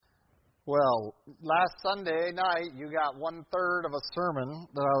Well, last Sunday night, you got 1/3 of a sermon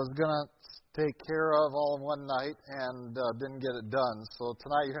that I was going to take care of all in one night and didn't get it done. So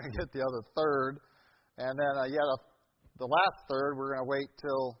tonight you're going to get the other third. And then the last third, we're going to wait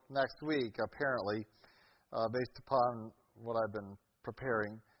till next week, apparently, based upon what I've been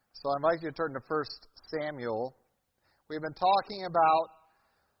preparing. So I invite you to turn to 1 Samuel. We've been talking about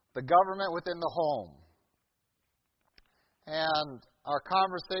the government within the home. And our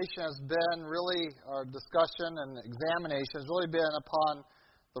conversation has been really, our discussion and examination has really been upon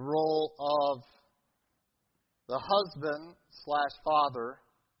the role of the husband/father.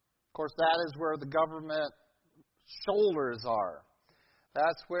 Of course, that is where the government shoulders are.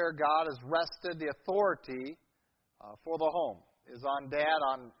 That's where God has rested the authority for the home, is on dad,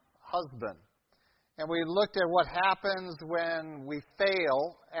 on husband. And we looked at what happens when we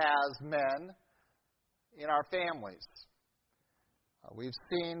fail as men in our families. We've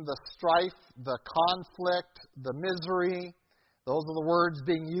seen the strife, the conflict, the misery. Those are the words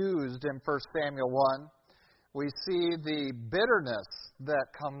being used in 1 Samuel 1. We see the bitterness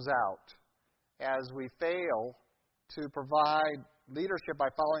that comes out as we fail to provide leadership by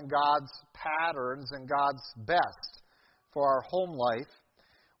following God's patterns and God's best for our home life.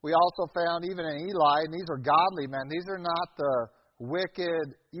 We also found even in Eli, and these are godly men. These are not the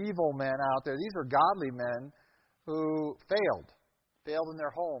wicked, evil men out there. These are godly men who failed in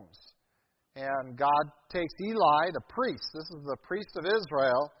their homes. And God takes Eli, the priest, this is the priest of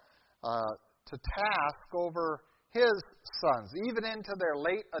Israel, to task over his sons, even into their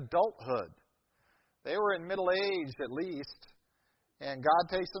late adulthood. They were in middle age at least, and God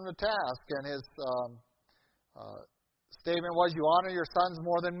takes them to task. And his statement was, "You honor your sons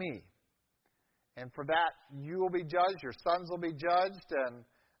more than me. And for that you will be judged, your sons will be judged, and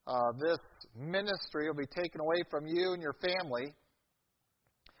this ministry will be taken away from you and your family.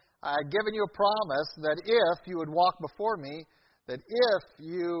 I've given you a promise that if you would walk before me, that if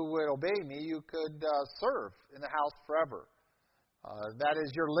you would obey me, you could serve in the house forever. That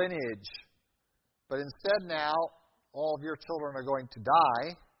is your lineage. But instead now, all of your children are going to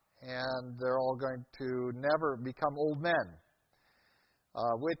die, and they're all going to never become old men."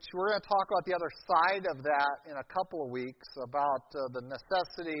 Which we're going to talk about the other side of that in a couple of weeks, about the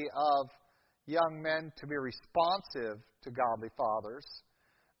necessity of young men to be responsive to godly fathers.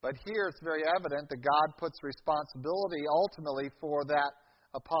 But here it's very evident that God puts responsibility ultimately for that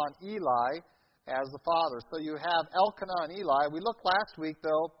upon Eli as the father. So you have Elkanah and Eli. We looked last week,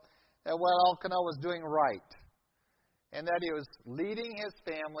 though, at what Elkanah was doing right, and that he was leading his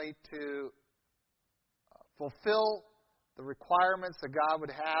family to fulfill the requirements that God would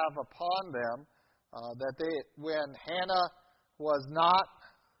have upon them, when Hannah was not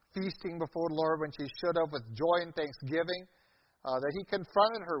feasting before the Lord when she should have with joy and thanksgiving, that he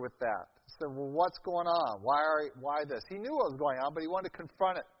confronted her with that. He said, "Well, what's going on? Why this?" He knew what was going on, but he wanted to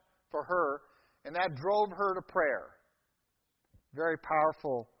confront it for her, and that drove her to prayer. Very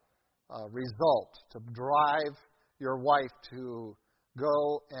powerful result, to drive your wife to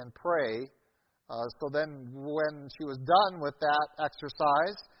go and pray. So then when she was done with that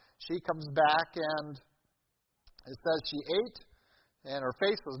exercise, she comes back and it says she ate and her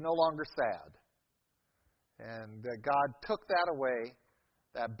face was no longer sad. And God took that away,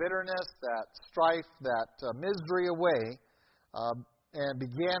 that bitterness, that strife, that misery away, and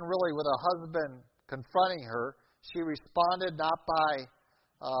began really with a husband confronting her. She responded not by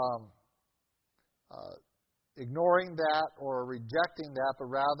ignoring that or rejecting that, but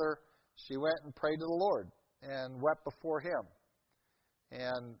rather she went and prayed to the Lord and wept before Him.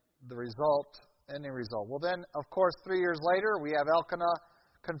 And the ending result. Well then, of course, 3 years later, we have Elkanah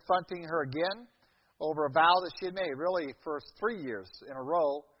confronting her again over a vow that she had made, really for 3 years in a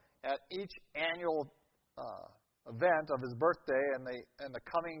row, at each annual event of his birthday and the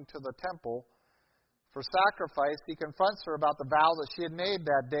coming to the temple for sacrifice. He confronts her about the vow that she had made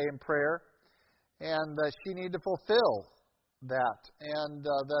that day in prayer, and that she needed to fulfill that, and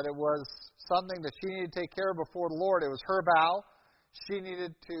that it was something that she needed to take care of before the Lord. It was her vow. She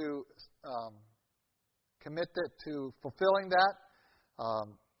needed to commit it to fulfilling that.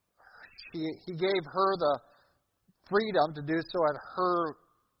 He gave her the freedom to do so at her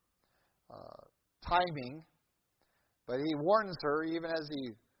timing, but he warns her, even as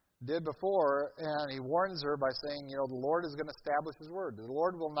he did before, and he warns her by saying, the Lord is going to establish His word. The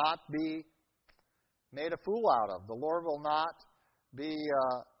Lord will not be made a fool out of. The Lord will not be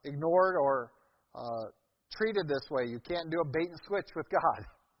ignored or treated this way. You can't do a bait and switch with God.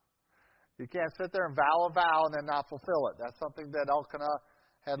 You can't sit there and vow a vow and then not fulfill it. That's something that Elkanah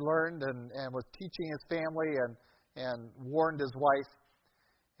had learned and was teaching his family and warned his wife.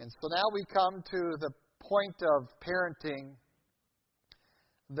 And so now we come to the point of parenting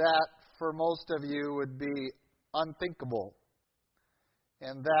that for most of you would be unthinkable.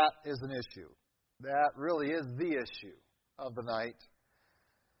 And that is an issue. That really is the issue of the night.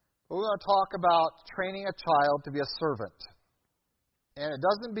 We're going to talk about training a child to be a servant. And it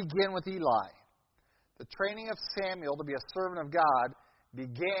doesn't begin with Eli. The training of Samuel to be a servant of God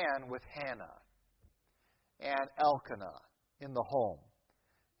began with Hannah and Elkanah in the home.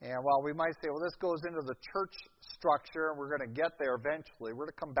 And while we might say, well, this goes into the church structure, and we're going to get there eventually, we're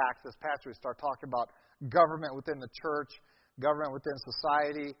going to come back to this passage. We start talking about government within the church, government within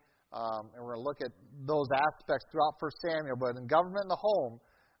society, and we're going to look at those aspects throughout 1 Samuel. But in government in the home,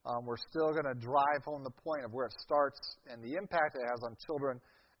 we're still going to drive home the point of where it starts and the impact it has on children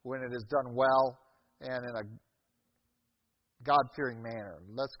when it is done well and in a God-fearing manner.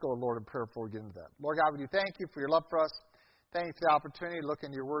 Let's go, Lord, in prayer before we get into that. Lord God, we do thank you for your love for us. Thank you for the opportunity to look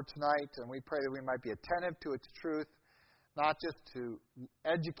into your word tonight, and we pray that we might be attentive to its truth, not just to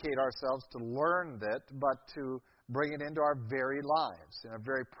educate ourselves, to learn it, but to bring it into our very lives in a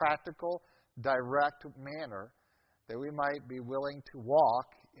very practical, direct manner, that we might be willing to walk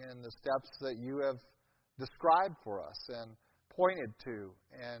in the steps that you have described for us and pointed to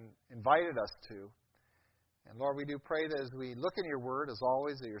and invited us to. And Lord, we do pray that as we look into your word, as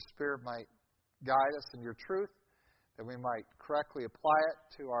always, that your Spirit might guide us in your truth, that we might correctly apply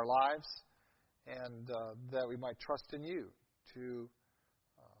it to our lives, and that we might trust in you to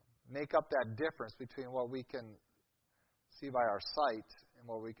make up that difference between what we can see by our sight and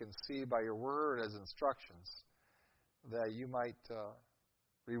what we can see by your word as instructions, that you might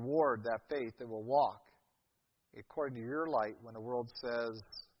reward that faith that will walk according to your light when the world says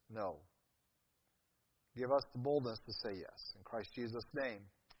no. Give us the boldness to say yes. In Christ Jesus' name,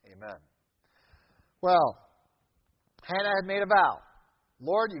 amen. Well, Hannah had made a vow.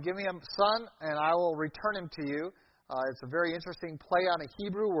 Lord, you give me a son, and I will return him to you. It's a very interesting play on a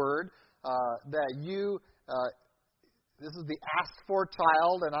Hebrew word that you, this is the asked for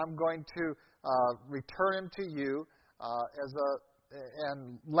child, and I'm going to return him to you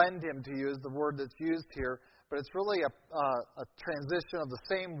and lend him to you is the word that's used here. But it's really a transition of the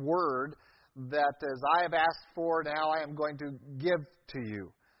same word that as I have asked for, now I am going to give to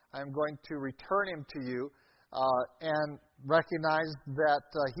you. I am going to return him to you. And recognize that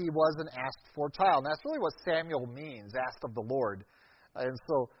he was an asked-for child. And that's really what Samuel means, asked of the Lord. And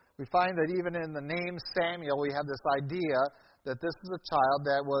so we find that even in the name Samuel, we have this idea that this is a child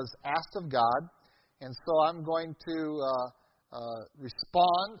that was asked of God. And so I'm going to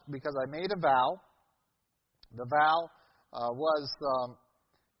respond because I made a vow. The vow was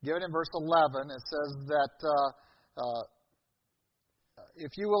given in verse 11. It says that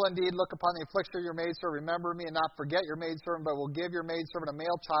if you will indeed look upon the affliction of your maidservant, remember me and not forget your maidservant, but will give your maidservant a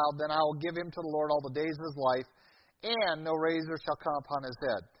male child, then I will give him to the Lord all the days of his life, and no razor shall come upon his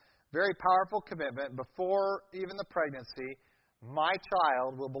head. Very powerful commitment. Before even the pregnancy, my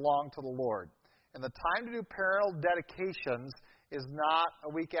child will belong to the Lord. And the time to do parental dedications is not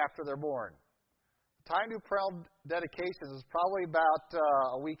a week after they're born. The time to do parental dedications is probably about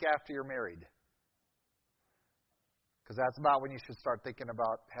a week after you're married. Because that's about when you should start thinking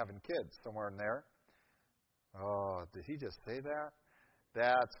about having kids, somewhere in there. Oh, did he just say that?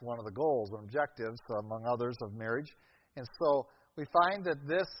 That's one of the goals and objectives, among others, of marriage. And so we find that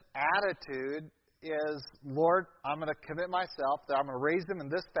this attitude is, Lord, I'm going to commit myself, that I'm going to raise him in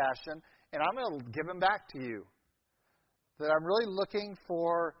this fashion, and I'm going to give him back to you. That I'm really looking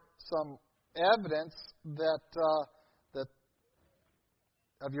for some evidence that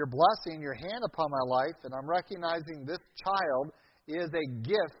of your blessing, your hand upon my life, and I'm recognizing this child is a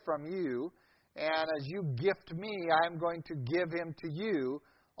gift from you, and as you gift me, I'm going to give him to you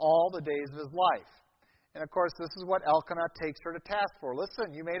all the days of his life. And of course, this is what Elkanah takes her to task for.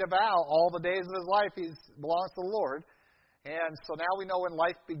 Listen, you made a vow, all the days of his life he belongs to the Lord. And so now we know when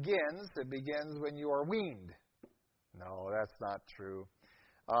life begins. It begins when you are weaned. No, that's not true.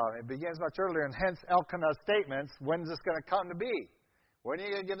 It begins much earlier, and hence Elkanah's statements, when's this going to come to be? When are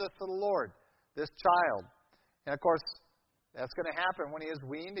you going to give this to the Lord, this child? And, of course, that's going to happen when he is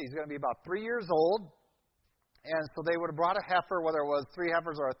weaned. He's going to be about 3 years old. And so they would have brought a heifer, whether it was 3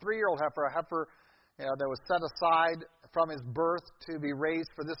 heifers or a 3-year-old heifer, a heifer that was set aside from his birth to be raised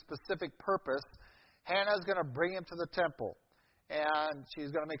for this specific purpose. Hannah is going to bring him to the temple. And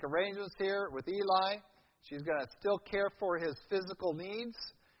she's going to make arrangements here with Eli. She's going to still care for his physical needs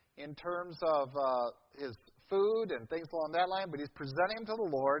in terms of his food and things along that line, but he's presenting him to the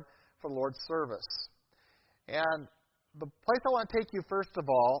Lord for the Lord's service. And the place I want to take you first of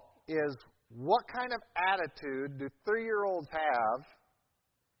all is what kind of attitude do 3-year-olds have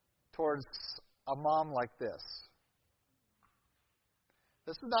towards a mom like this.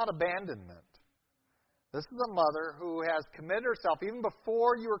 This is not abandonment. This is a mother who has committed herself, even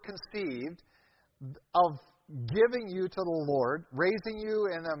before you were conceived, of giving you to the Lord, raising you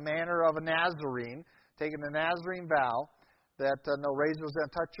in a manner of a Nazarene, taking the Nazarene vow that no razor is going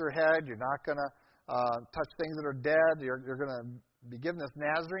to touch your head, you're not going to touch things that are dead, you're going to be given this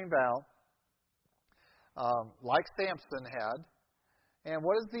Nazarene vow, like Samson had. And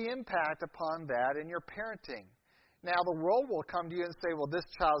what is the impact upon that in your parenting? Now, the world will come to you and say, well, this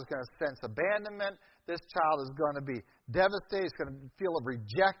child is going to sense abandonment. This child is going to be devastated. He's going to feel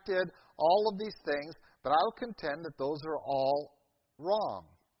rejected. All of these things. But I will contend that those are all wrong.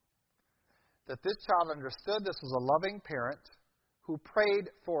 That this child understood this was a loving parent who prayed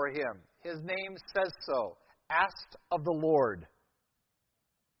for him. His name says so. Asked of the Lord.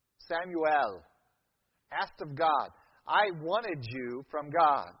 Samuel. Asked of God. I wanted you from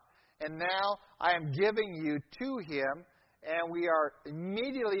God. And now I am giving you to him. And we are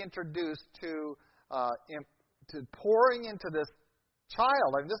immediately introduced to pouring into this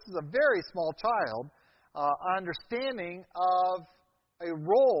child. I mean, this is a very small child. Understanding of a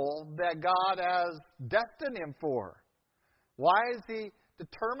role that God has destined him for. Why has he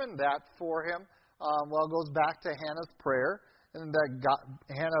determined that for him? Well, it goes back to Hannah's prayer. And that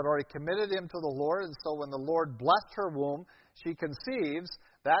Hannah had already committed him to the Lord. And so when the Lord blessed her womb, she conceives.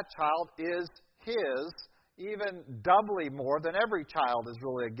 That child is his, even doubly more than every child is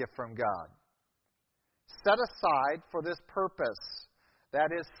really a gift from God. Set aside for this purpose.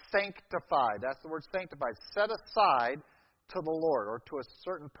 That is sanctified. That's the word sanctified. Set aside to the Lord or to a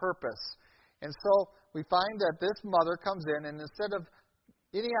certain purpose. And so we find that this mother comes in, and instead of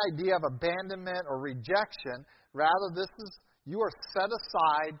any idea of abandonment or rejection, rather this is, you are set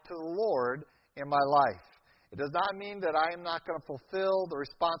aside to the Lord in my life. It does not mean that I am not going to fulfill the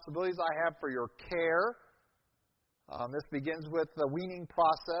responsibilities I have for your care. This begins with the weaning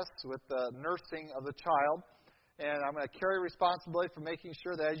process, with the nursing of the child. And I'm going to carry responsibility for making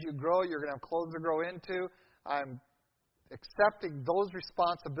sure that as you grow, you're going to have clothes to grow into. I'm accepting those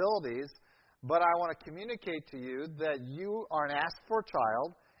responsibilities, but I want to communicate to you that you are an asked-for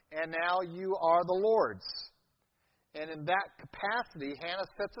child, and now you are the Lord's. And in that capacity, Hannah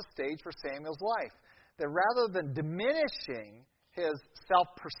sets a stage for Samuel's life. That rather than diminishing his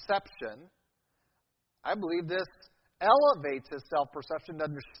self-perception, I believe this elevates his self-perception to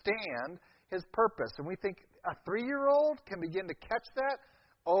understand his purpose. And we think a 3-year-old can begin to catch that?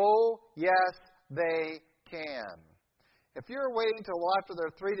 Oh, yes, they can. If you're waiting until after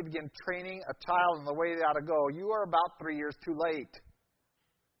they're 3 to begin training a child in the way they ought to go, you are about 3 years too late.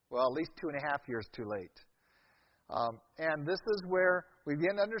 Well, at least 2.5 years too late. And this is where we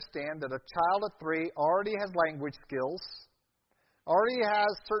begin to understand that a child of 3 already has language skills, already has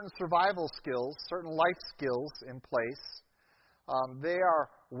certain survival skills, certain life skills in place. They are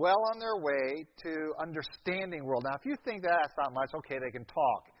well on their way to understanding the world. Now, if you think that's not much, okay, they can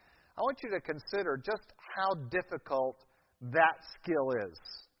talk. I want you to consider just how difficult that skill is.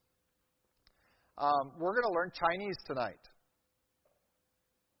 We're going to learn Chinese tonight.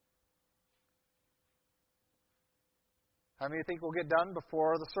 How many think we'll get done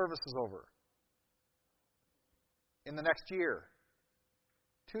before the service is over? In the next year?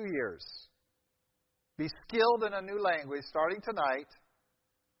 2 years. Be skilled in a new language starting tonight,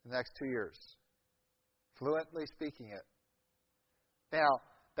 the next 2 years. Fluently speaking it. Now,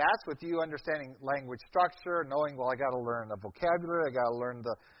 that's with you understanding language structure, knowing, well, I got to learn the vocabulary, I got to learn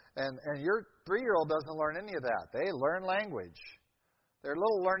the... And your 3-year-old doesn't learn any of that. They learn language. They're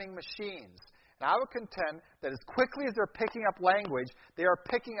little learning machines. And I would contend that as quickly as they're picking up language, they are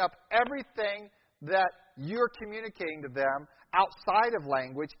picking up everything that you're communicating to them outside of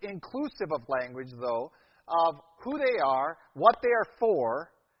language, inclusive of language, though, of who they are, what they are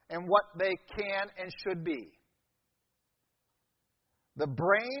for, and what they can and should be. The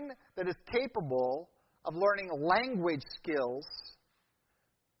brain that is capable of learning language skills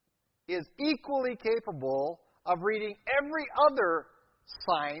is equally capable of reading every other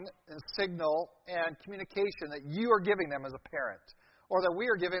sign and signal and communication that you are giving them as a parent, or that we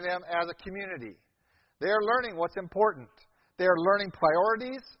are giving them as a community. They are learning what's important. They are learning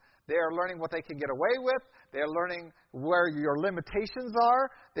priorities. They are learning what they can get away with. They are learning where your limitations are.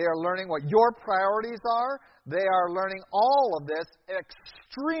 They are learning what your priorities are. They are learning all of this at an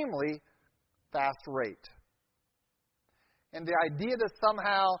extremely fast rate. And the idea that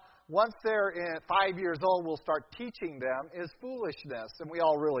somehow, once they're 5 years old, we'll start teaching them is foolishness, and we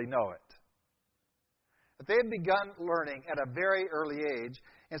all really know it. If they had begun learning at a very early age,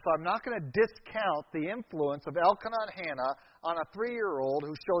 And so I'm not going to discount the influence of Elkanah and Hannah on a 3-year-old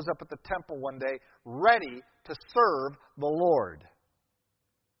who shows up at the temple one day ready to serve the Lord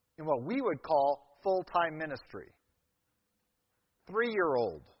in what we would call full-time ministry.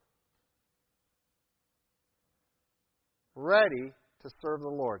 3-year-old. Ready to serve the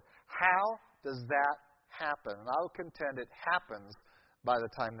Lord. How does that happen? And I will contend it happens by the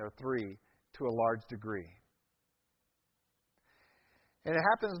time they're 3 to a large degree. And it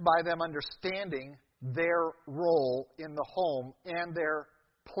happens by them understanding their role in the home and their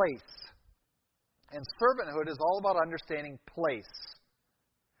place. And servanthood is all about understanding place.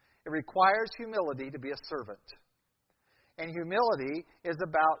 It requires humility to be a servant. And humility is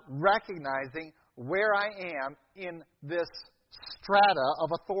about recognizing where I am in this strata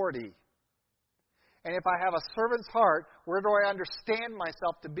of authority. And if I have a servant's heart, where do I understand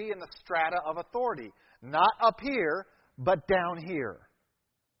myself to be in the strata of authority? Not up here, but down here.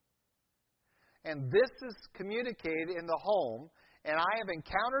 And this is communicated in the home, and I have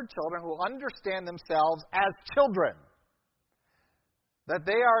encountered children who understand themselves as children. That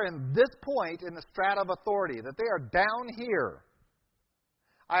they are in this point in the strata of authority, that they are down here.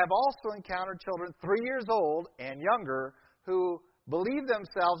 I have also encountered children 3 years old and younger who believe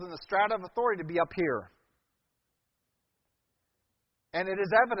themselves in the strata of authority to be up here. And it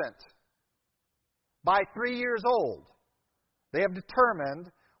is evident. By 3 years old, they have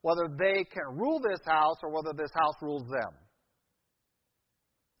determined whether they can rule this house or whether this house rules them.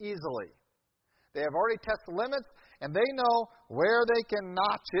 Easily. They have already tested limits, and they know where they can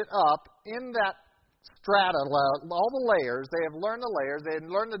notch it up in that strata, all the layers. They have learned the layers. They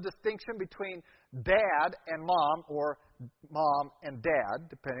have learned the distinction between dad and mom, or mom and dad,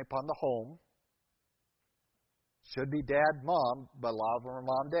 depending upon the home. Should be dad, mom, but a lot of them are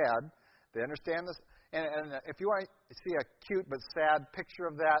mom, dad. They understand this. And if you want to see a cute but sad picture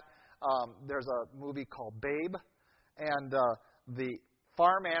of that, there's a movie called Babe. And the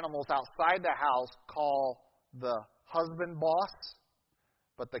farm animals outside the house call the husband boss,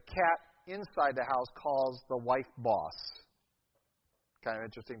 but the cat inside the house calls the wife boss. Kind of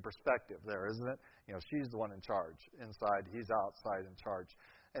interesting perspective there, isn't it? You know, she's the one in charge inside, he's outside in charge.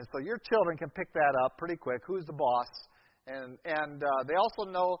 And so your children can pick that up pretty quick. Who's the boss? And they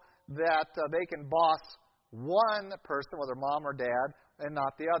also know that they can boss one person, whether mom or dad, and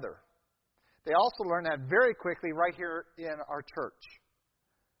not the other. They also learn that very quickly right here in our church,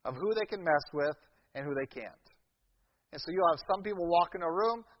 of who they can mess with and who they can't. And so you'll have some people walk in a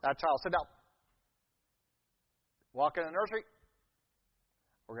room, that child, sit down. Walk in the nursery.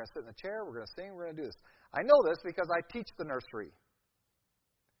 We're going to sit in the chair, we're going to sing, we're going to do this. I know this because I teach the nursery.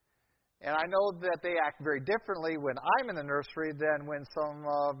 And I know that they act very differently when I'm in the nursery than when some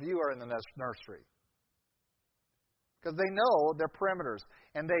of you are in the nursery. Because they know their perimeters.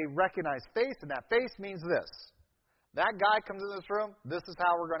 And they recognize face, and that face means this. That guy comes in this room, this is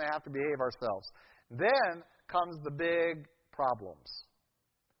how we're going to have to behave ourselves. Then comes the big problems.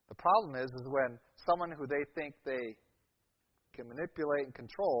 The problem is when someone who they think they can manipulate and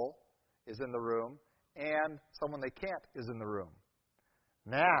control is in the room, and someone they can't is in the room.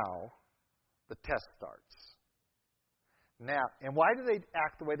 Now, the test starts. Now, and why do they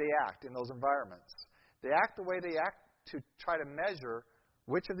act the way they act in those environments? They act the way they act to try to measure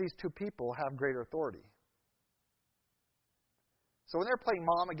which of these two people have greater authority. So when they're playing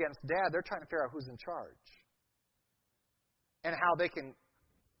mom against dad, they're trying to figure out who's in charge and how they can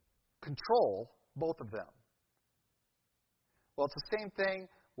control both of them. Well, it's the same thing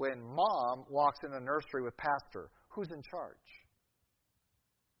when mom walks in the nursery with pastor. Who's in charge?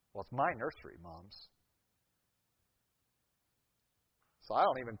 Well, it's my nursery, moms. So I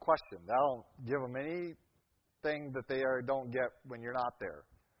don't even question. I don't give them anything that they don't get when you're not there.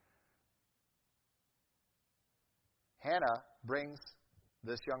 Hannah brings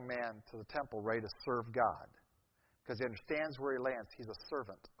this young man to the temple ready to serve God because he understands where he lands. He's a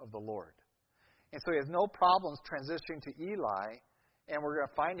servant of the Lord. And so he has no problems transitioning to Eli, and we're going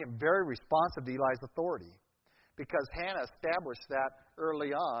to find him very responsive to Eli's authority because Hannah established that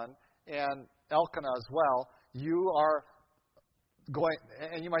early on, and Elkanah as well. You are going,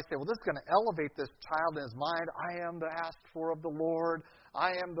 and you might say, well, this is going to elevate this child in his mind. I am the asked for of the Lord.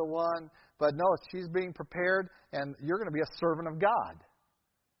 I am the one. But no, she's being prepared, and you're going to be a servant of God.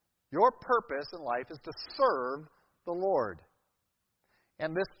 Your purpose in life is to serve the Lord.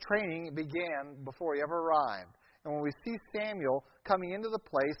 And this training began before he ever arrived. And when we see Samuel coming into the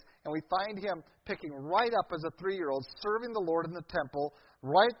place, and we find him picking right up as a 3-year-old, serving the Lord in the temple,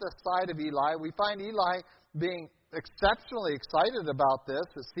 right at the side of Eli, we find Eli being exceptionally excited about this,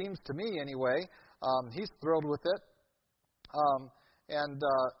 it seems to me anyway. He's thrilled with it. And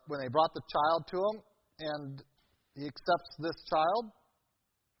when they brought the child to him, and he accepts this child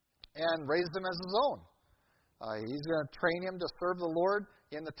and raises him as his own. He's going to train him to serve the Lord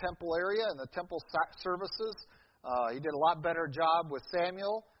in the temple area and the temple services. He did a lot better job with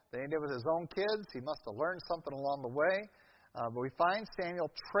Samuel than he did with his own kids. He must have learned something along the way. But we find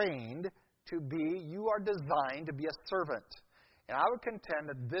Samuel trained to be, you are designed to be a servant. And I would contend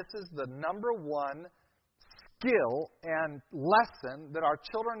that this is the number one skill and lesson that our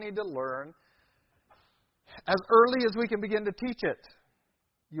children need to learn as early as we can begin to teach it.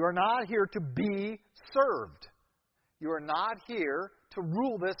 You are not here to be served. You are not here to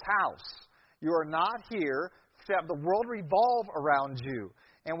rule this house. You are not here to have the world revolve around you.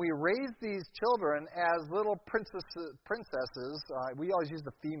 And we raise these children as little princesses. We always use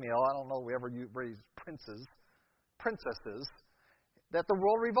the female. I don't know if we ever raise princesses. That the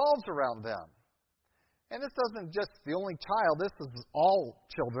world revolves around them. And this doesn't just the only child. This is all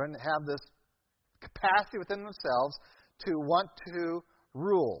children have this capacity within themselves to want to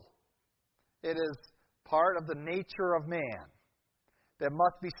rule. It is part of the nature of man that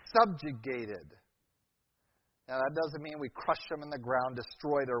must be subjugated. Now, that doesn't mean we crush them in the ground,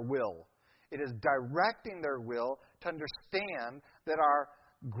 destroy their will. It is directing their will to understand that our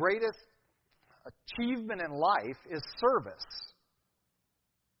greatest achievement in life is service.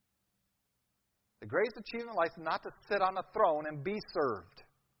 The greatest achievement in life is not to sit on a throne and be served.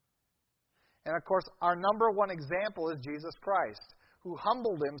 And of course, our number one example is Jesus Christ, who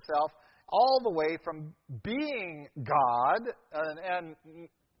humbled himself all the way from being God and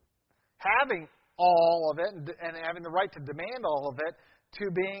having all of it and having the right to demand all of it, to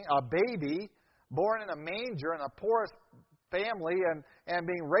being a baby born in a manger in a poorest family and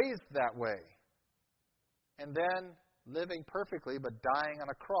being raised that way. And then living perfectly but dying on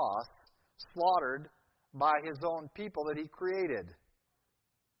a cross, slaughtered by his own people that he created,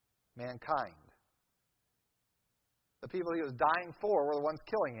 mankind. The people he was dying for were the ones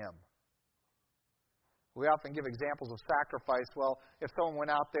killing him. We often give examples of sacrifice. Well, if someone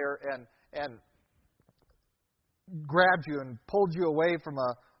went out there and grabbed you and pulled you away from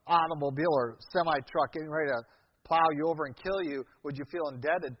an automobile or semi-truck getting ready to plow you over and kill you, would you feel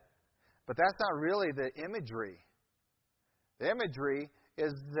indebted? But that's not really the imagery. The imagery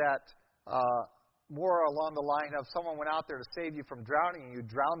is that more along the line of someone went out there to save you from drowning and you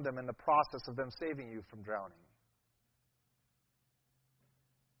drowned them in the process of them saving you from drowning.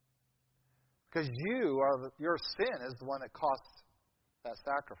 Because your sin is the one that cost that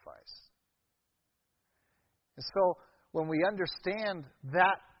sacrifice. And so when we understand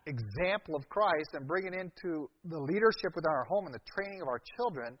that example of Christ and bring it into the leadership within our home and the training of our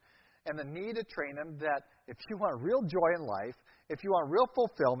children and the need to train them that if you want real joy in life, if you want real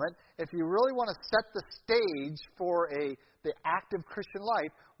fulfillment, if you really want to set the stage for the active Christian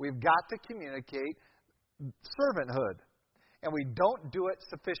life, we've got to communicate servanthood. And we don't do it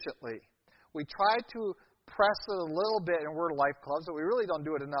sufficiently. We try to press it a little bit in Word of Life clubs, but we really don't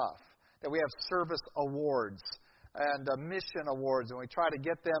do it enough. That we have service awards and mission awards, and we try to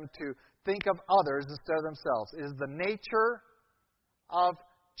get them to think of others instead of themselves. It is the nature of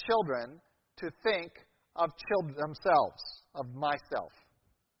children to think of themselves, of myself.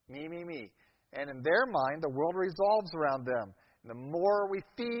 Me, me, me. And in their mind, the world revolves around them. And the more we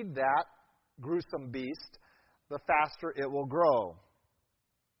feed that gruesome beast, the faster it will grow.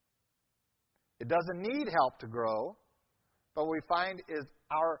 It doesn't need help to grow, but what we find is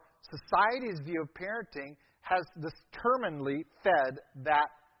our society's view of parenting has determinedly fed that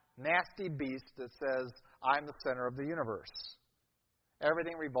nasty beast that says, I'm the center of the universe.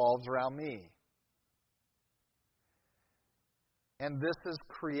 Everything revolves around me. And this has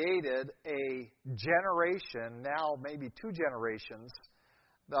created a generation, now maybe 2 generations,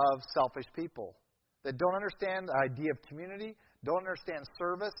 of selfish people that don't understand the idea of community, don't understand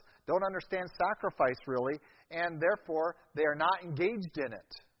service, don't understand sacrifice really, and therefore they are not engaged in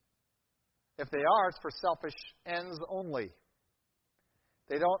it. If they are, it's for selfish ends only.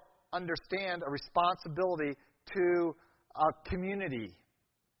 They don't understand a responsibility to a community.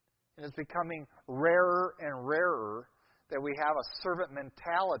 And it's becoming rarer and rarer that we have a servant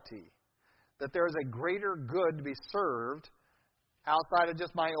mentality, that there is a greater good to be served outside of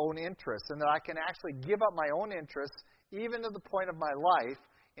just my own interests, and that I can actually give up my own interests, even to the point of my life,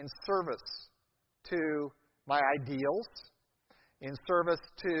 in service to my ideals, in service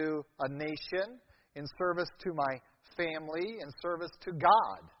to a nation, in service to my family, in service to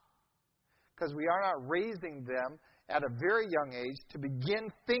God. Because we are not raising them at a very young age to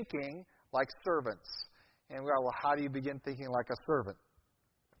begin thinking like servants. And we are, well, how do you begin thinking like a servant?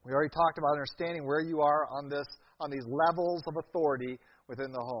 We already talked about understanding where you are on these levels of authority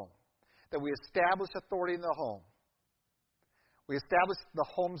within the home. That we establish authority in the home. We establish the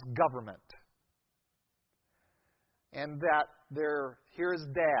home's government. And that here's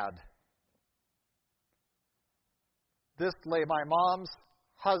Dad. My mom's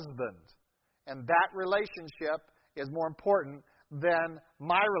husband. And that relationship is more important than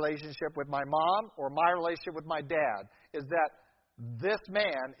my relationship with my mom or my relationship with my dad. Is that this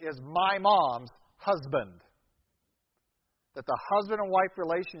man is my mom's husband. That the husband and wife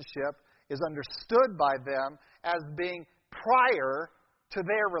relationship is understood by them as being prior to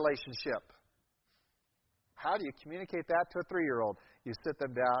their relationship. How do you communicate that to a 3-year-old? You sit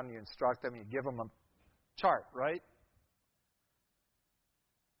them down, you instruct them, you give them a chart, right?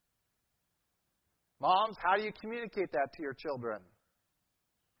 Moms, how do you communicate that to your children?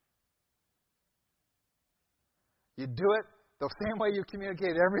 You do it the same way you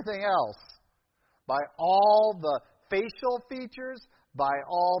communicate everything else. By all the facial features, by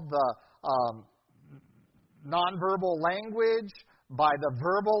all the nonverbal language, by the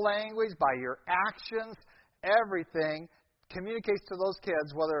verbal language, by your actions, everything communicates to those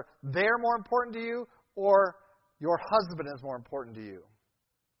kids whether they're more important to you or your husband is more important to you.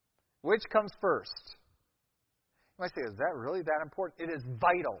 Which comes first? You might say, is that really that important? It is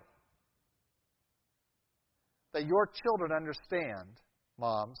vital that your children understand,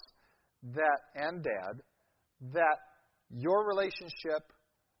 moms, and dad, that your relationship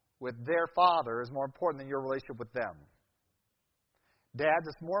with their father is more important than your relationship with them. Dads,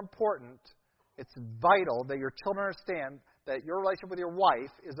 it's more important, it's vital that your children understand that your relationship with your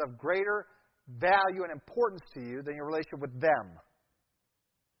wife is of greater value and importance to you than your relationship with them.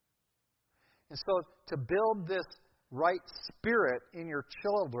 And so to build this right spirit in your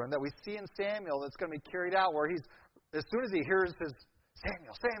children that we see in Samuel that's going to be carried out where as soon as he hears his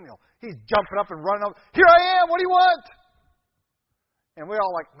Samuel, he's jumping up and running up. Here I am, what do you want? And we're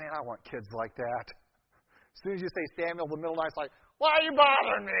all like, man, I want kids like that. As soon as you say Samuel, the middle of the night, it's like, why are you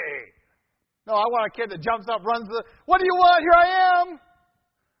bothering me? No, I want a kid that jumps up, runs what do you want? Here I am.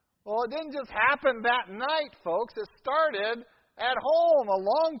 Well, it didn't just happen that night, folks. It started at home a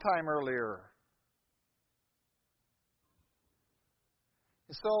long time earlier.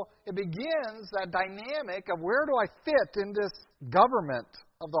 So it begins that dynamic of where do I fit in this government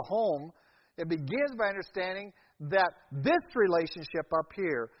of the home. It begins by understanding that this relationship up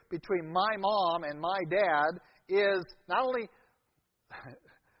here between my mom and my dad is not only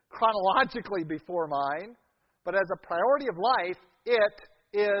chronologically before mine, but as a priority of life, it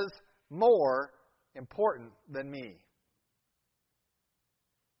is more important than me.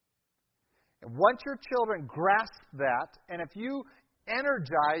 And once your children grasp that, and if you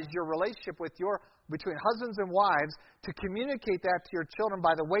energize your relationship between husbands and wives to communicate that to your children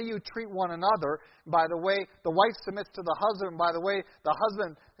by the way you treat one another, by the way the wife submits to the husband, by the way the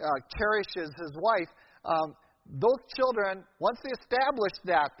husband cherishes his wife, those children, once they establish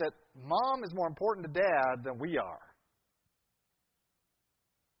that mom is more important to dad than we are,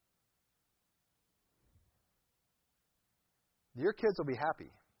 your kids will be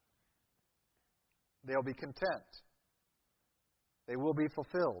happy. They'll be content. They will be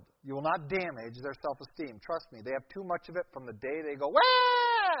fulfilled. You will not damage their self-esteem. Trust me, they have too much of it from the day they go,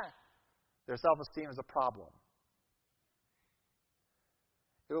 wah! Their self-esteem is a problem.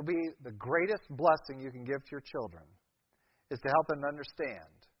 It will be the greatest blessing you can give to your children is to help them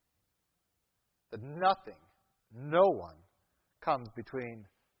understand that nothing, no one, comes between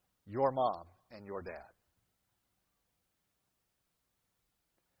your mom and your dad.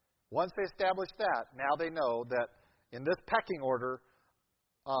 Once they establish that, now they know that in this pecking order,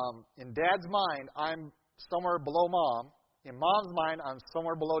 in Dad's mind, I'm somewhere below Mom. In Mom's mind, I'm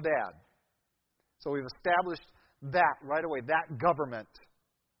somewhere below Dad. So we've established that right away, that government.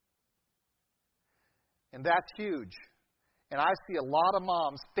 And that's huge. And I see a lot of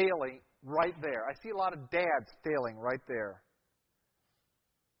moms failing right there. I see a lot of dads failing right there.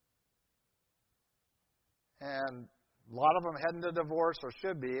 And a lot of them heading to divorce, or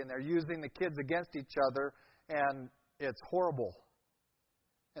should be, and they're using the kids against each other, and it's horrible.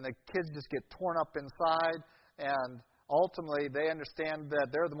 And the kids just get torn up inside, and ultimately they understand that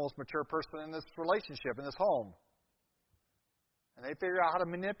they're the most mature person in this relationship, in this home. And they figure out how to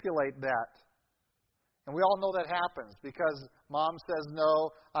manipulate that. And we all know that happens because mom says no,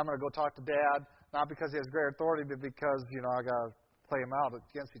 I'm going to go talk to dad, not because he has great authority, but because, I got to play him out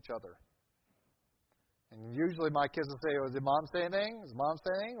against each other. And usually my kids will say, did mom say anything? Does mom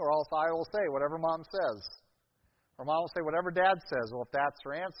say anything? Or else I will say whatever mom says. Or mom will say whatever dad says. Well, if that's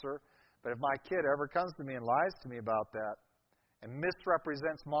her answer. But if my kid ever comes to me and lies to me about that, and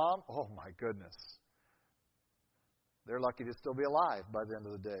misrepresents mom, oh my goodness. They're lucky to still be alive by the end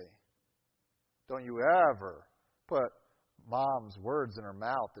of the day. Don't you ever put mom's words in her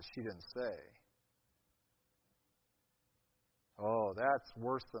mouth that she didn't say. Oh, that's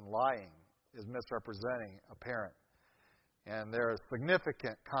worse than lying, is misrepresenting a parent. And there are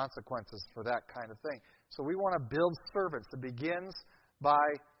significant consequences for that kind of thing. So we want to build servants. It begins by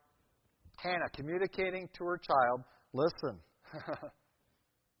Hannah communicating to her child, listen,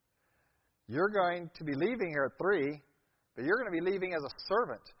 you're going to be leaving here at 3, but you're going to be leaving as a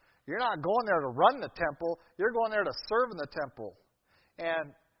servant. You're not going there to run the temple. You're going there to serve in the temple.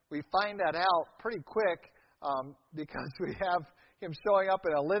 And we find that out pretty quick because we have him showing up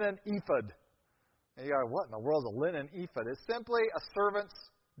in a linen ephod. And you go, what in the world is a linen ephod? It's simply a servant's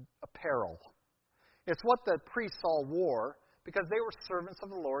apparel. It's what the priests all wore because they were servants of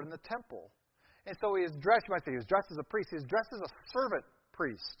the Lord in the temple. And so he is dressed, you might say he was dressed as a priest. He was dressed as a servant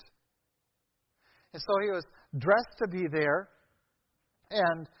priest. And so he was dressed to be there.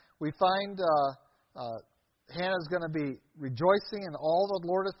 And we find Hannah's going to be rejoicing in all the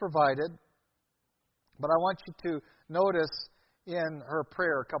Lord has provided. But I want you to notice in her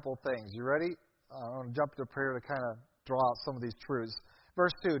prayer a couple of things. You ready? I want to jump to prayer to kind of draw out some of these truths.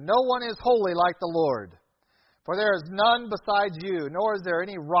 Verse 2, no one is holy like the Lord, for there is none besides you, nor is there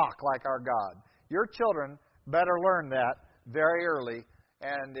any rock like our God. Your children better learn that very early.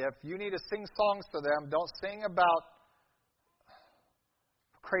 And if you need to sing songs to them, don't sing about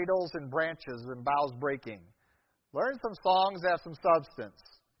cradles and branches and boughs breaking. Learn some songs that have some substance,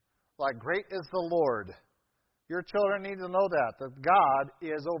 like great is the Lord. Your children need to know that God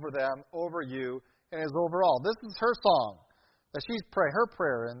is over them, over you, and is over all. This is her song that she's her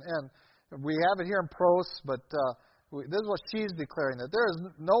prayer, and we have it here in prose, but this is what she's declaring, that there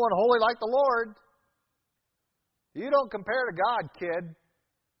is no one holy like the Lord. You don't compare to God, kid.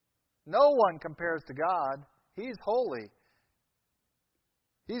 No one compares to God. He's holy.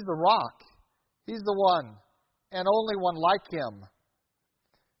 He's the rock. He's the one, and only one like Him.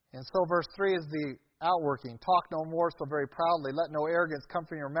 And so verse 3 is the outworking. Talk no more so very proudly. Let no arrogance come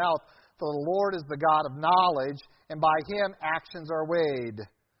from your mouth. For the Lord is the God of knowledge, and by Him actions are weighed.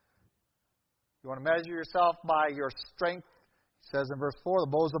 You want to measure yourself by your strength? It says in verse 4,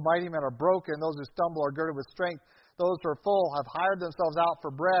 the bows of mighty men are broken. Those who stumble are girded with strength. Those who are full have hired themselves out for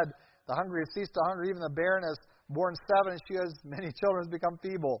bread. The hungry have ceased to hunger. Even the barren has borne 7, and she has many children has become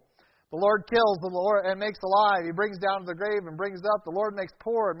feeble. The Lord kills, the Lord and makes alive. He brings down to the grave and brings up. The Lord makes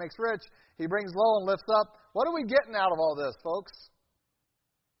poor and makes rich. He brings low and lifts up. What are we getting out of all this, folks?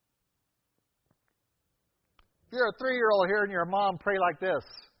 If you're a 3-year-old hearing your mom pray like this,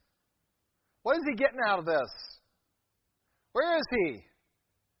 what is he getting out of this? Where is he?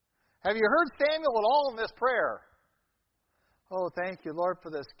 Have you heard Samuel at all in this prayer? Oh, thank you, Lord, for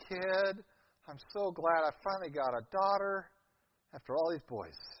this kid. I'm so glad I finally got a daughter after all these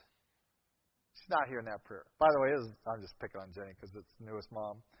boys. She's not hearing that prayer. By the way, I'm just picking on Jenny because it's the newest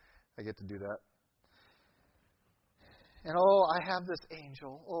mom. I get to do that. And oh, I have this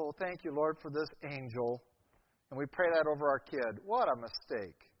angel. Oh, thank you, Lord, for this angel. And we pray that over our kid. What a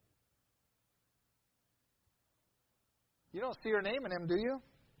mistake. You don't see your name in him, do you?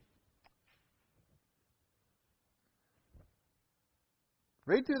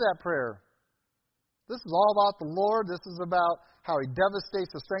 Read through that prayer. This is all about the Lord. This is about how He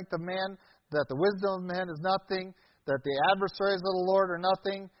devastates the strength of man, that the wisdom of man is nothing, that the adversaries of the Lord are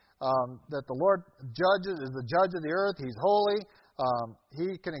nothing, that the Lord is the judge of the earth. He's holy.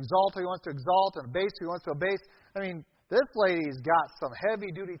 He can exalt who He wants to exalt and abase who He wants to abase. I mean, this lady's got some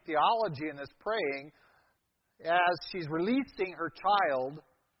heavy-duty theology in this praying as she's releasing her child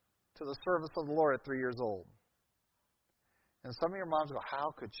to the service of the Lord at 3 years old. And some of your moms go,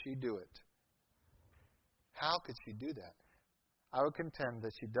 how could she do it? How could she do that? I would contend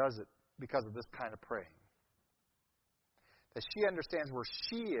that she does it because of this kind of praying. That she understands where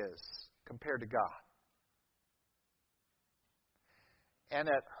she is compared to God. And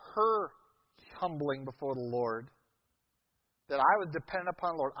at her humbling before the Lord, that I was dependent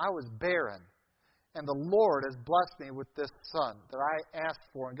upon the Lord. I was barren. And the Lord has blessed me with this son that I asked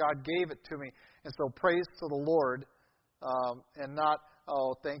for, and God gave it to me. And so praise to the Lord, and not,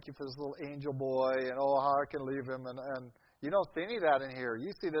 oh, thank you for this little angel boy, and oh, how I can leave him. And you don't see any of that in here.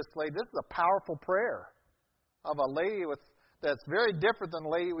 You see this lady. This is a powerful prayer of a lady that's very different than the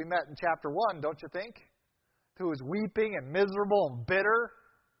lady we met in chapter 1, don't you think? Who was weeping and miserable and bitter.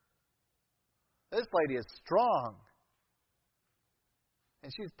 This lady is strong.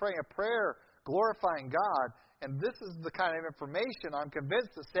 And she's praying a prayer glorifying God. And this is the kind of information I'm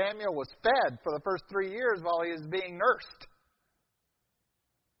convinced that Samuel was fed for the first 3 years while he was being nursed.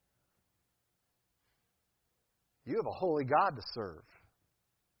 You have a holy God to serve.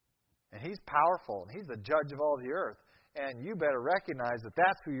 And He's powerful, and He's the judge of all the earth. And you better recognize that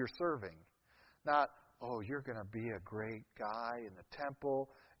that's who you're serving. Not, oh, you're going to be a great guy in the temple.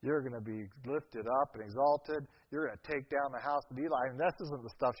 You're going to be lifted up and exalted. You're going to take down the house of Eli. And this isn't the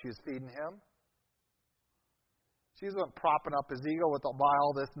stuff she was feeding him. She wasn't propping up his ego by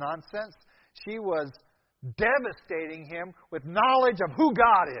all this nonsense. She was devastating him with knowledge of who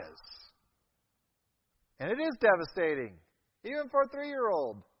God is. And it is devastating, even for a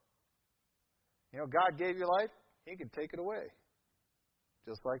 3-year-old. You know, God gave you life. He can take it away.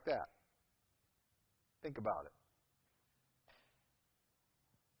 Just like that. Think about it.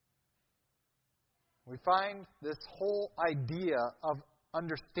 We find this whole idea of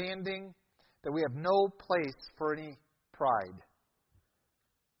understanding that we have no place for any pride.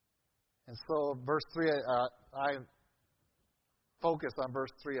 And so, verse 3, I focus on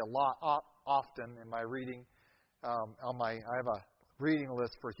verse 3 a lot, often in my reading. I have a reading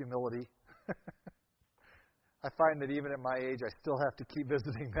list for humility. I find that even at my age, I still have to keep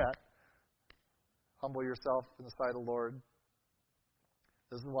visiting that. Humble yourself in the sight of the Lord.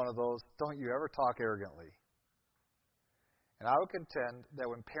 This is one of those, don't you ever talk arrogantly. And I would contend that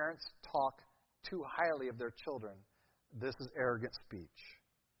when parents talk too highly of their children, this is arrogant speech.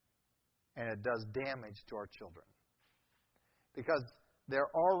 And it does damage to our children. Because they're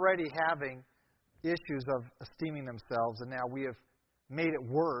already having issues of esteeming themselves, and now we have made it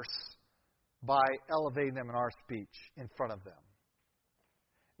worse by elevating them in our speech in front of them.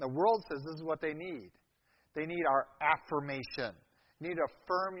 The world says this is what they need. They need our affirmation. You need to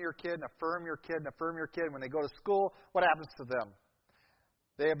affirm your kid and affirm your kid and affirm your kid. When they go to school, what happens to them?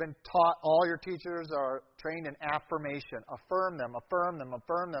 They have been taught, all your teachers are trained in affirmation. Affirm them, affirm them,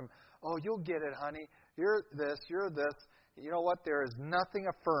 affirm them. Oh, you'll get it, honey. You're this, you're this. You know what? There is nothing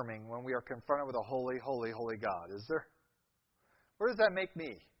affirming when we are confronted with a holy, holy, holy God, is there? Where does that make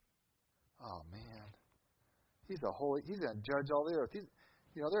me? Oh, man. He's going to judge all the earth.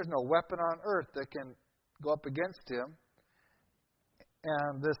 There's no weapon on earth that can go up against him.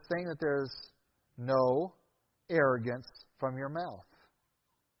 And this thing that there's no arrogance from your mouth.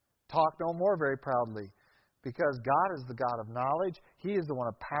 Talk no more very proudly, because God is the God of knowledge. He is the one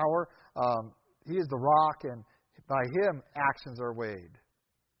of power. He is the rock, and by Him actions are weighed.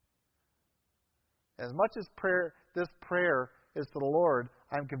 As much as this prayer is to the Lord,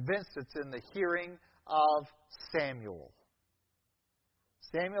 I'm convinced it's in the hearing of Samuel.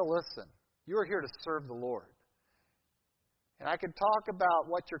 Samuel, listen. You are here to serve the Lord. And I can talk about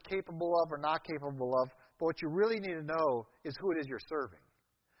what you're capable of or not capable of, but what you really need to know is who it is you're serving.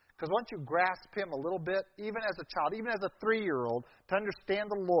 Because once you grasp Him a little bit, even as a child, even as a 3-year-old, to understand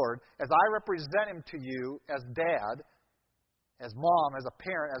the Lord, as I represent Him to you as dad, as mom, as a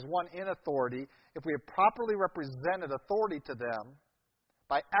parent, as one in authority, if we have properly represented authority to them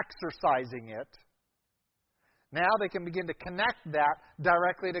by exercising it, now they can begin to connect that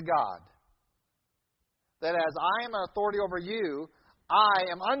directly to God. That as I am an authority over you,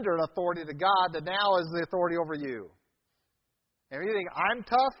 I am under an authority to God that now is the authority over you. And if you think I'm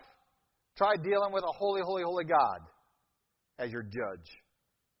tough, try dealing with a holy, holy, holy God as your judge.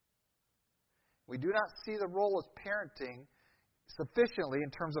 We do not see the role of parenting sufficiently in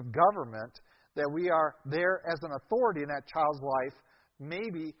terms of government that we are there as an authority in that child's life,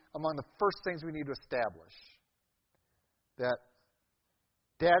 maybe among the first things we need to establish. That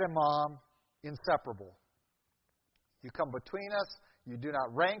dad and mom, inseparable. You come between us. You do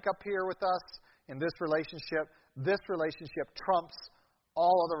not rank up here with us in this relationship. This relationship trumps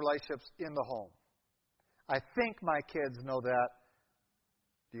all other relationships in the home. I think my kids know that.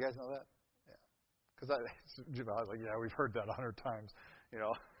 Do you guys know that? Yeah. Because I was like, yeah, we've heard that 100 times.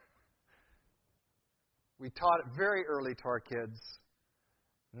 We taught it very early to our kids.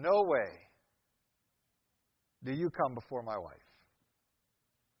 No way do you come before my wife.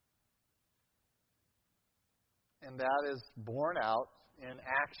 And that is borne out in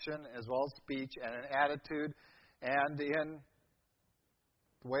action as well as speech and in attitude and in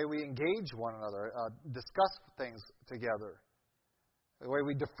the way we engage one another, discuss things together, the way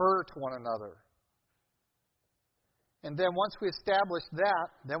we defer to one another. And then once we establish that,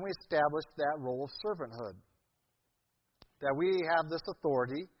 then we establish that role of servanthood. That we have this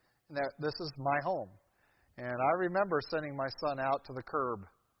authority and that this is my home. And I remember sending my son out to the curb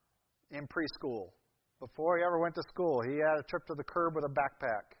in preschool. Before he ever went to school, he had a trip to the curb with a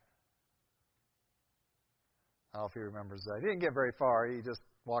backpack. I don't know if he remembers that. He didn't get very far. He just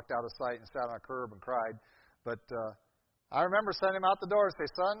walked out of sight and sat on a curb and cried. But I remember sending him out the door and say,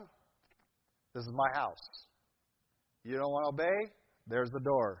 son, this is my house. You don't want to obey? There's the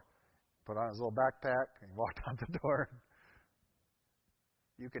door. put on his little backpack, and he walked out the door.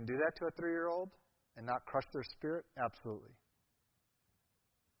 You can do that to a 3-year-old and not crush their spirit? Absolutely.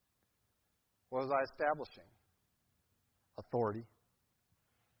 What was I establishing? Authority.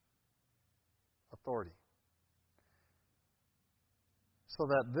 Authority. So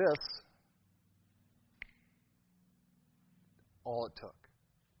that this, all it took.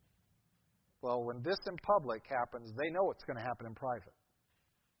 Well, when this in public happens, they know it's going to happen in private.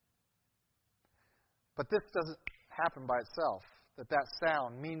 But this doesn't happen by itself, that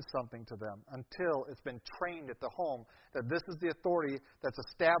sound means something to them until it's been trained at the home, that this is the authority that's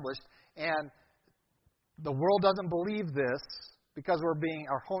established. And the world doesn't believe this because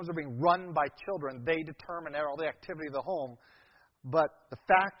our homes are being run by children. They determine all the activity of the home. But the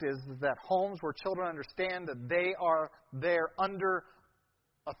fact is that homes where children understand that they are there under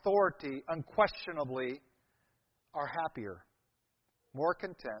authority, unquestionably, are happier, more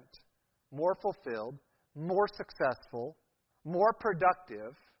content, more fulfilled, more successful, more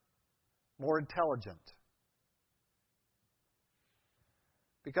productive, more intelligent.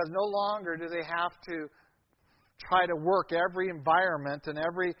 Because no longer do they have to try to work every environment and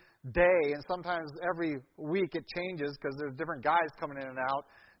every day, and sometimes every week it changes because there's different guys coming in and out,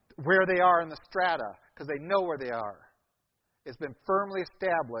 where they are in the strata, because they know where they are. It's been firmly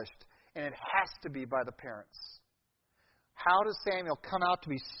established, and it has to be by the parents. How does Samuel come out to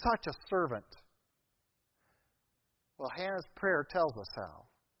be such a servant? Well, Hannah's prayer tells us how.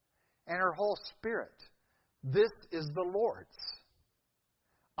 And her whole spirit. This is the Lord's.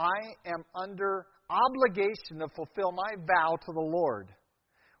 I am under obligation to fulfill my vow to the Lord.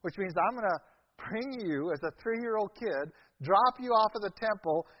 Which means I'm going to bring you as a 3-year-old kid, drop you off at the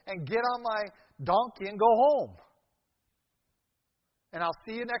temple, and get on my donkey and go home. And I'll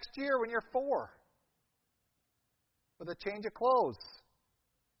see you next year when you're 4. With a change of clothes.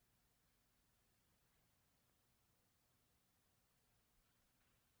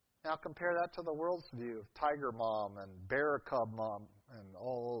 Now compare that to the world's view of Tiger Mom and Bear Cub Mom and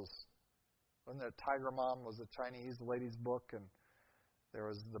all those. Wasn't there Tiger Mom was a Chinese lady's book, and there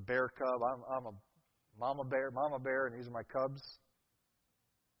was the Bear Cub. I'm a mama bear, and these are my cubs.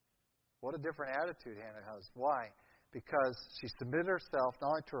 What a different attitude Hannah has. Why? Because she submitted herself not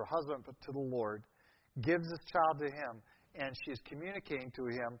only to her husband but to the Lord, gives this child to Him, and she is communicating to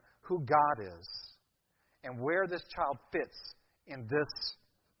Him who God is and where this child fits in this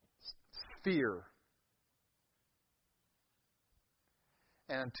sphere.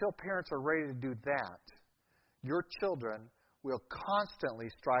 And until parents are ready to do that, your children will constantly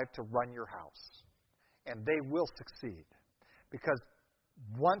strive to run your house. And they will succeed. Because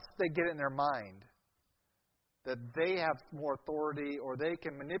once they get it in their mind that they have more authority or they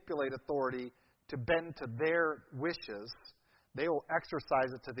can manipulate authority to bend to their wishes, they will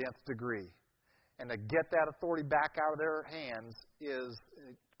exercise it to the nth degree. And to get that authority back out of their hands is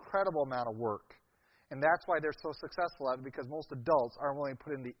an incredible amount of work. And that's why they're so successful at it, because most adults aren't willing to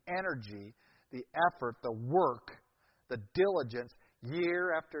put in the energy, the effort, the work, the diligence,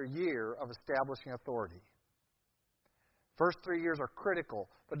 year after year of establishing authority. First 3 years are critical,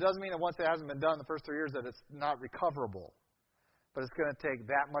 but it doesn't mean that once it hasn't been done the first 3 years that it's not recoverable. But it's going to take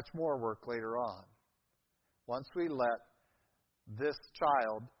that much more work later on. Once we let this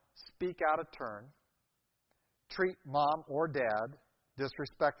child speak out of turn, treat mom or dad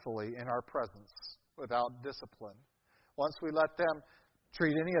disrespectfully in our presence without discipline. Once we let them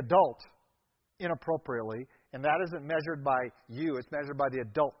treat any adult inappropriately, and that isn't measured by you, it's measured by the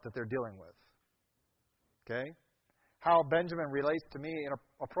adult that they're dealing with. Okay? How Benjamin relates to me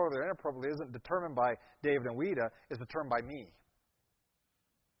appropriately or inappropriately isn't determined by David and Weta, it's determined by me.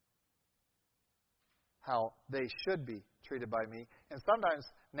 How they should be treated by me. And sometimes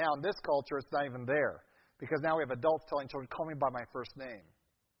now in this culture it's not even there. Because now we have adults telling children, call me by my first name.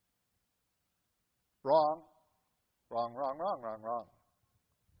 Wrong. Wrong, wrong, wrong, wrong, wrong.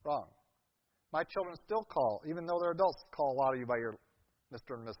 Wrong. My children still call, even though they're adults, call a lot of you by your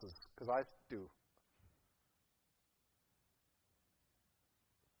Mr. and Mrs. Because I do.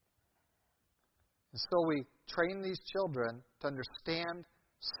 And so we train these children to understand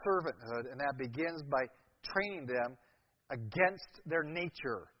servanthood, and that begins by training them against their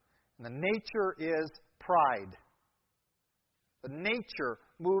nature. And the nature is pride. The nature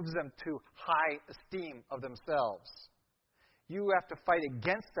moves them to high esteem of themselves. You have to fight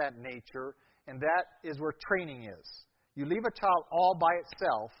against that nature, and that is where training is. You leave a child all by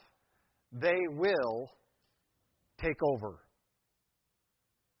itself, they will take over.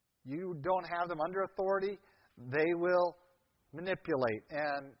 You don't have them under authority, they will manipulate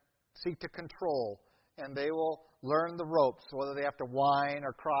and seek to control and they will learn the ropes, whether they have to whine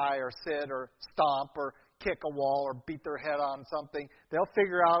or cry or sit or stomp or kick a wall or beat their head on something. They'll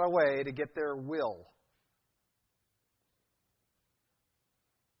figure out a way to get their will.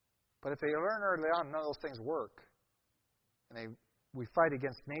 But if they learn early on, none of those things work. And we fight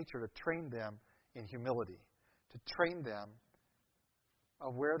against nature to train them in humility, to train them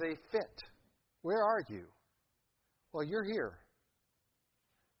of where they fit. Where are you? Well, you're here.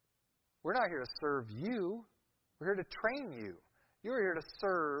 We're not here to serve you. We're here to train you. You're here to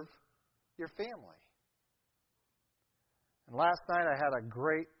serve your family. And last night I had a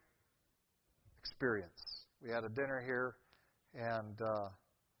great experience. We had a dinner here, and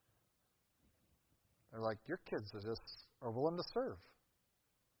they're like, your kids are willing to serve.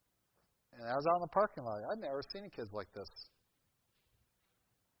 And I was out in the parking lot. I'd never seen kids like this.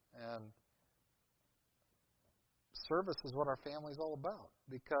 And service is what our family's all about,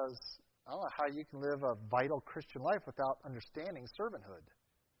 because I don't know how you can live a vital Christian life without understanding servanthood.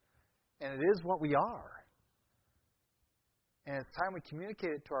 And it is what we are. And it's time we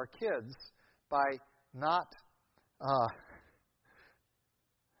communicate it to our kids by not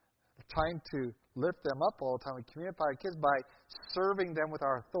trying to lift them up all the time. We communicate to our kids by serving them with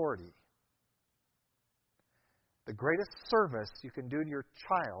our authority. The greatest service you can do to your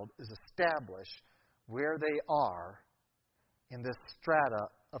child is establish where they are in this strata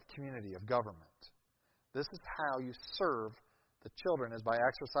of community, of government. This is how you serve the children, is by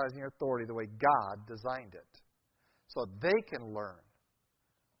exercising your authority the way God designed it. So they can learn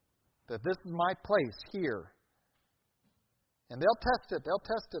that this is my place here. And they'll test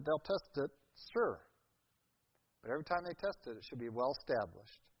it, sure. But every time they test it, it should be well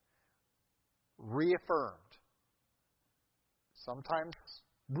established, reaffirmed. Sometimes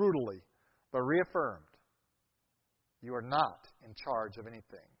brutally, but reaffirmed. You are not in charge of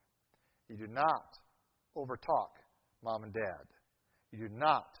anything. You do not overtalk mom and dad. You do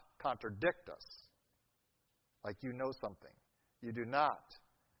not contradict us like you know something. You do not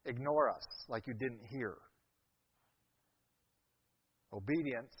ignore us like you didn't hear.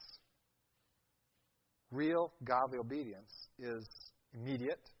 Obedience, real godly obedience, is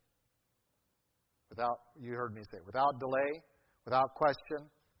immediate, you heard me say, without delay, without question,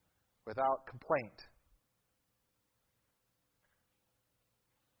 without complaint.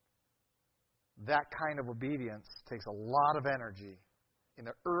 That kind of obedience takes a lot of energy in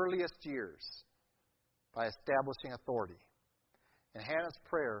the earliest years by establishing authority. And Hannah's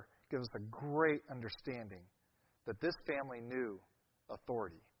prayer gives us a great understanding that this family knew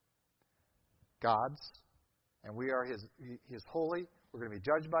authority. God's, and we are His. He is holy. We're going to be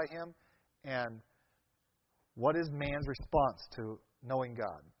judged by Him. And what is man's response to knowing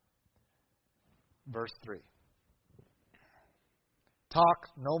God? Verse 3. Talk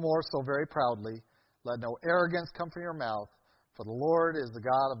no more so very proudly. Let no arrogance come from your mouth, for the Lord is the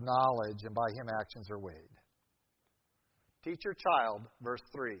God of knowledge, and by Him actions are weighed. Teach your child, verse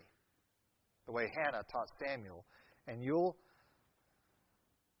 3, the way Hannah taught Samuel, and you'll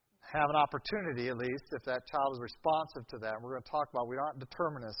have an opportunity, at least, if that child is responsive to that. We're going to talk about, we're not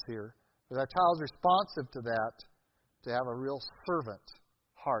determinists here, but that child is responsive to that, to have a real servant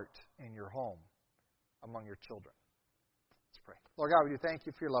heart in your home, among your children. Let's pray. Lord God, we do thank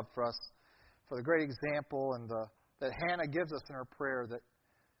You for Your love for us, for the great example and that Hannah gives us in her prayer, that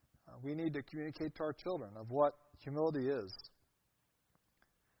we need to communicate to our children of what humility is,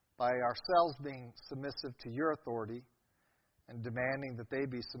 by ourselves being submissive to Your authority and demanding that they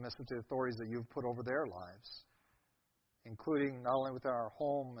be submissive to the authorities that You've put over their lives, including not only within our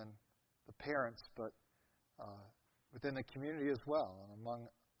home and the parents, but within the community as well, and among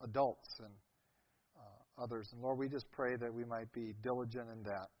adults and others. And Lord, we just pray that we might be diligent in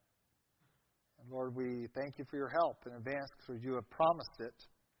that. And Lord, we thank You for Your help in advance, because You have promised it,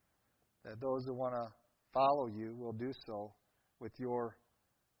 that those who want to follow You will do so with Your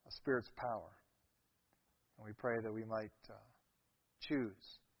Spirit's power. And we pray that we might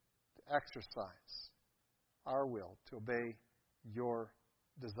choose to exercise our will to obey Your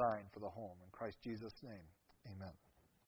design for the home. In Christ Jesus' name, amen.